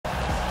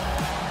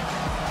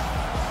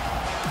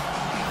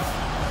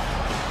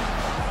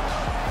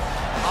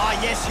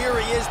Yes, here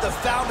he is, the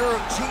founder of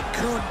Jeet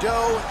Kune Do,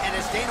 and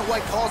as Dana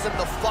White calls him,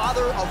 the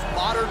father of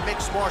modern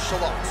mixed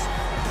martial arts.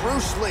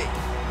 Bruce Lee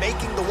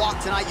making the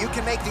walk tonight. You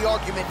can make the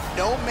argument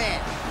no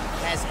man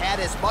has had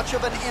as much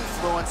of an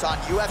influence on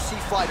UFC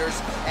fighters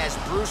as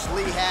Bruce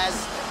Lee has.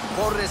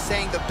 Quoted as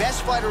saying, the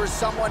best fighter is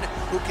someone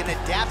who can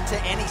adapt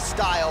to any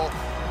style.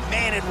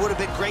 Man, it would have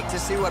been great to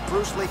see what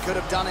Bruce Lee could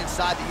have done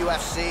inside the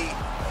UFC.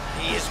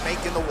 He is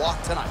making the walk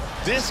tonight.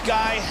 This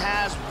guy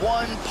has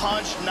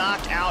one-punch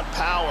knockout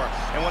power,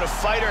 and when a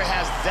fighter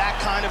has that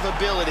kind of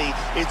ability,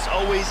 it's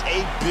always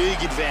a big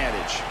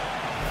advantage.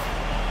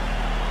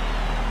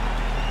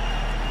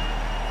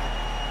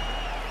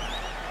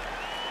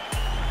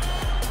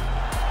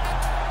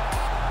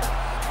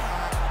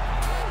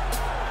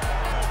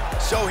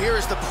 So here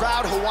is the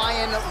proud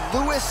Hawaiian,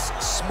 Louis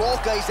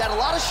Smolka. He's had a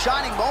lot of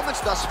shining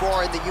moments thus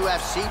far in the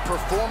UFC.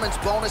 Performance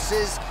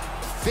bonuses,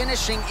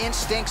 finishing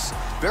instincts.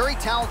 Very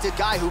talented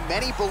guy who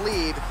many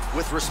believe,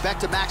 with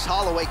respect to Max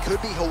Holloway, could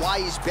be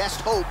Hawaii's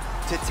best hope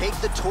to take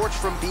the torch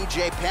from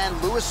BJ Penn.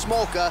 Louis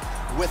Smolka,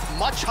 with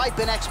much hype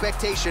and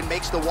expectation,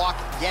 makes the walk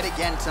yet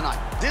again tonight.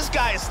 This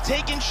guy is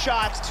taking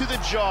shots to the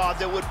jaw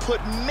that would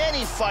put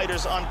many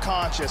fighters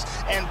unconscious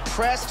and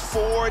pressed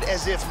forward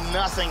as if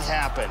nothing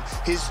happened.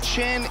 His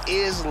chin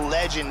is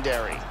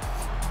legendary.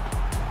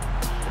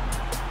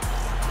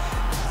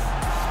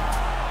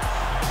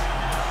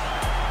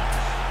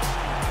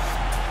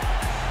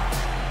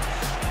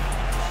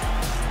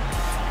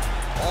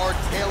 Our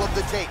tale of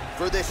the tape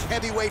for this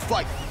heavyweight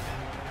fight.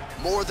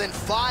 More than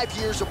 5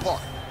 years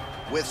apart,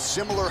 with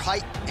similar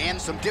height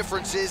and some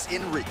differences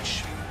in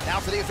reach. Now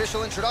for the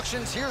official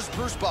introductions, here's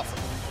Bruce Buffer.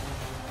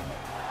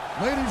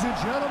 Ladies and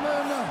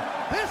gentlemen,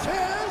 this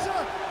is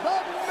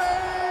the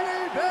main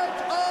event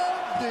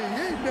of the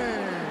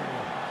evening.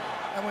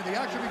 And when the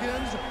action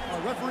begins,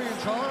 our referee in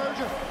charge,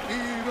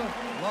 Yves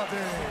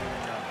Lavigne.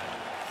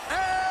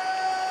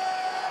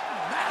 And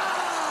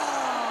now,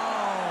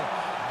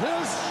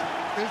 this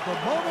is the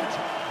moment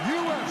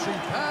UFC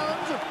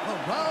fans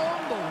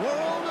around the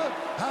world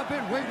have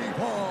been waiting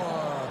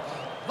for.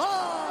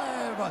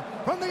 Live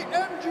from the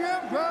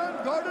MGM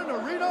Grand Garden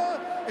Arena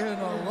in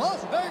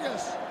Las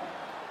Vegas.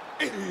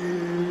 It's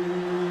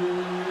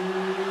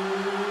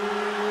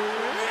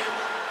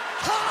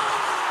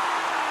time!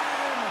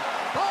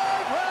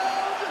 5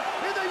 rounds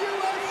in the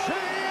UFC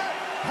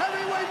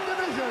heavyweight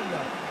division.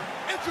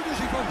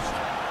 Introducing first,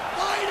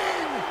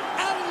 fighting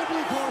out of the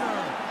blue corner.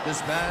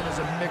 This man is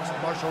a mixed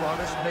martial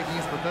artist making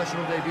his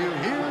professional debut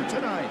here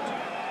tonight.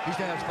 He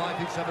stands 5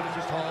 feet 7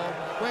 inches tall,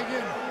 weighing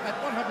in at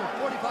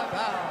 145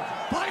 pounds.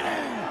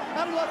 Fighting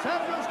out of Los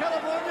Angeles,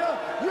 California,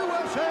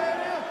 USA,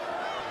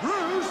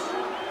 Bruce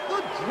the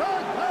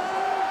Dragon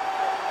Lee.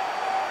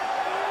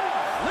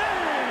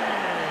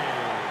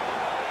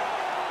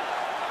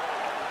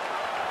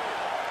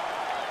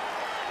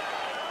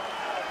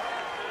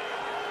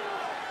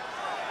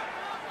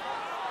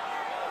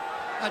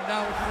 And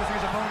now introducing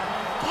his opponent,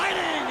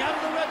 fighting out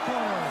of the red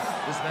corner.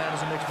 This man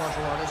is a mixed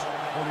martial artist,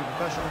 holding a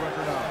professional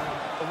record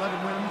of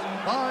 11 wins,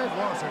 5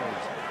 losses.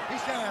 He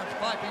stands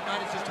 5 feet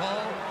 9 inches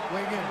tall,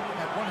 weighing in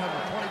at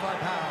 125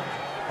 pounds.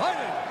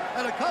 Fighting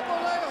at a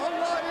Kapolei,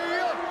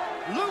 Hawaii,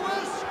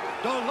 Louis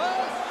the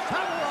Last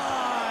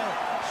Samurai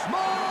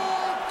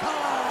Smolka.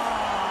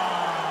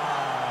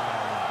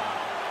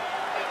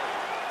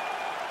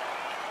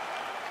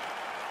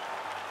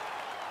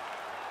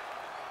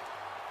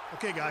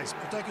 Okay, guys,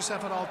 protect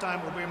yourself at all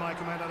time, obey my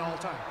command at all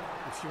time.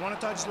 If you want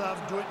to touch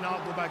love, do it now,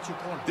 go back to your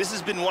corner. This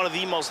has been one of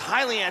the most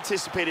highly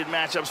anticipated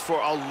matchups for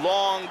a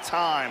long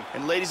time.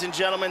 And ladies and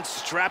gentlemen,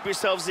 strap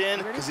yourselves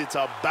in, because it's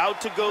about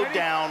to go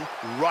down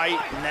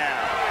right now.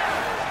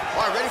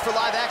 All right, ready for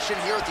live action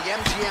here at the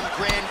MGM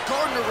Grand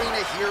Garden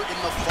Arena here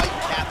in the fight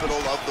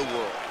capital of the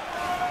world.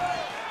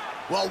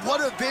 Well, what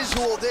a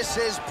visual this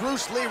is.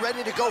 Bruce Lee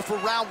ready to go for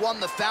round 1,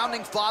 the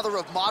founding father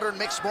of modern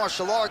mixed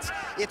martial arts.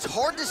 It's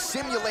hard to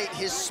simulate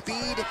his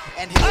speed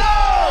and his... Oh!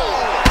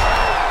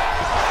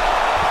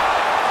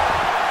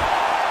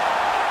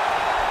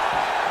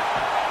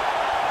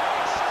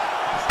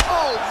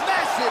 Oh,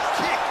 massive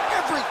kick,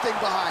 everything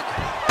behind it.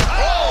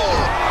 Oh!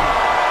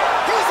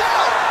 He's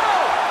out!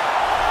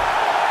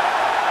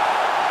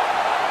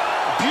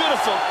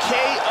 Beautiful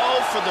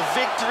KO for the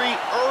victory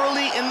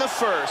early in the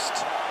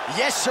first.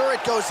 Yes, sir,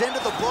 it goes into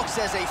the books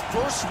as a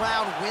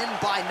first-round win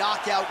by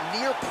knockout,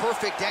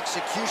 near-perfect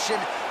execution.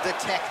 The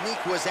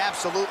technique was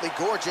absolutely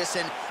gorgeous,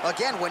 and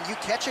again, when you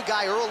catch a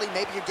guy early,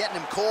 maybe you're getting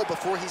him cold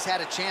before he's had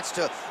a chance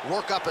to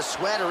work up a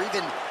sweat or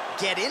even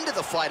get into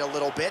the fight a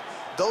little bit.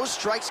 Those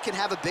strikes can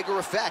have a bigger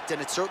effect,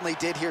 and it certainly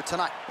did here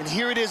tonight. And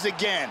here it is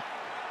again.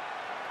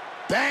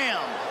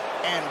 Bam!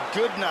 And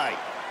good night.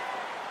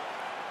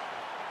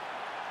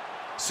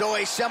 So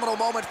a seminal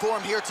moment for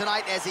him here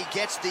tonight as he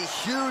gets the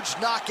huge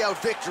knockout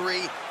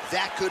victory.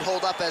 That could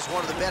hold up as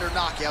one of the better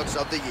knockouts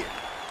of the year.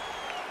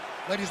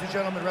 Ladies and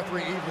gentlemen,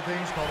 referee Yves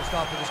Lavigne's called a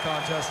stop to this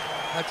contest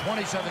at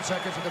 27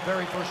 seconds of the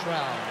very first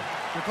round.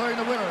 Declaring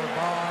the winner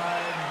by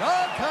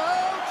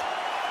knockout,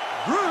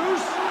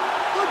 Bruce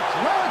the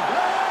Dragon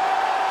Lee.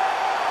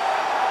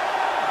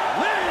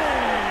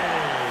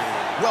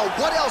 Well,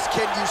 what else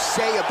can you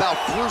say about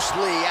Bruce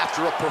Lee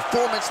after a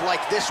performance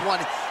like this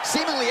one?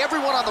 Seemingly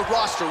everyone on the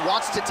roster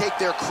wants to take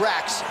their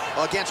cracks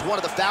against one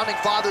of the founding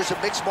fathers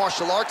of mixed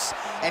martial arts,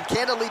 and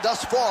candidly,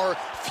 thus far,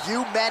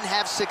 few men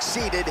have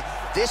succeeded.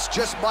 This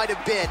just might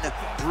have been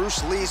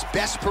Bruce Lee's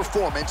best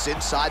performance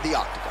inside the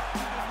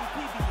octagon.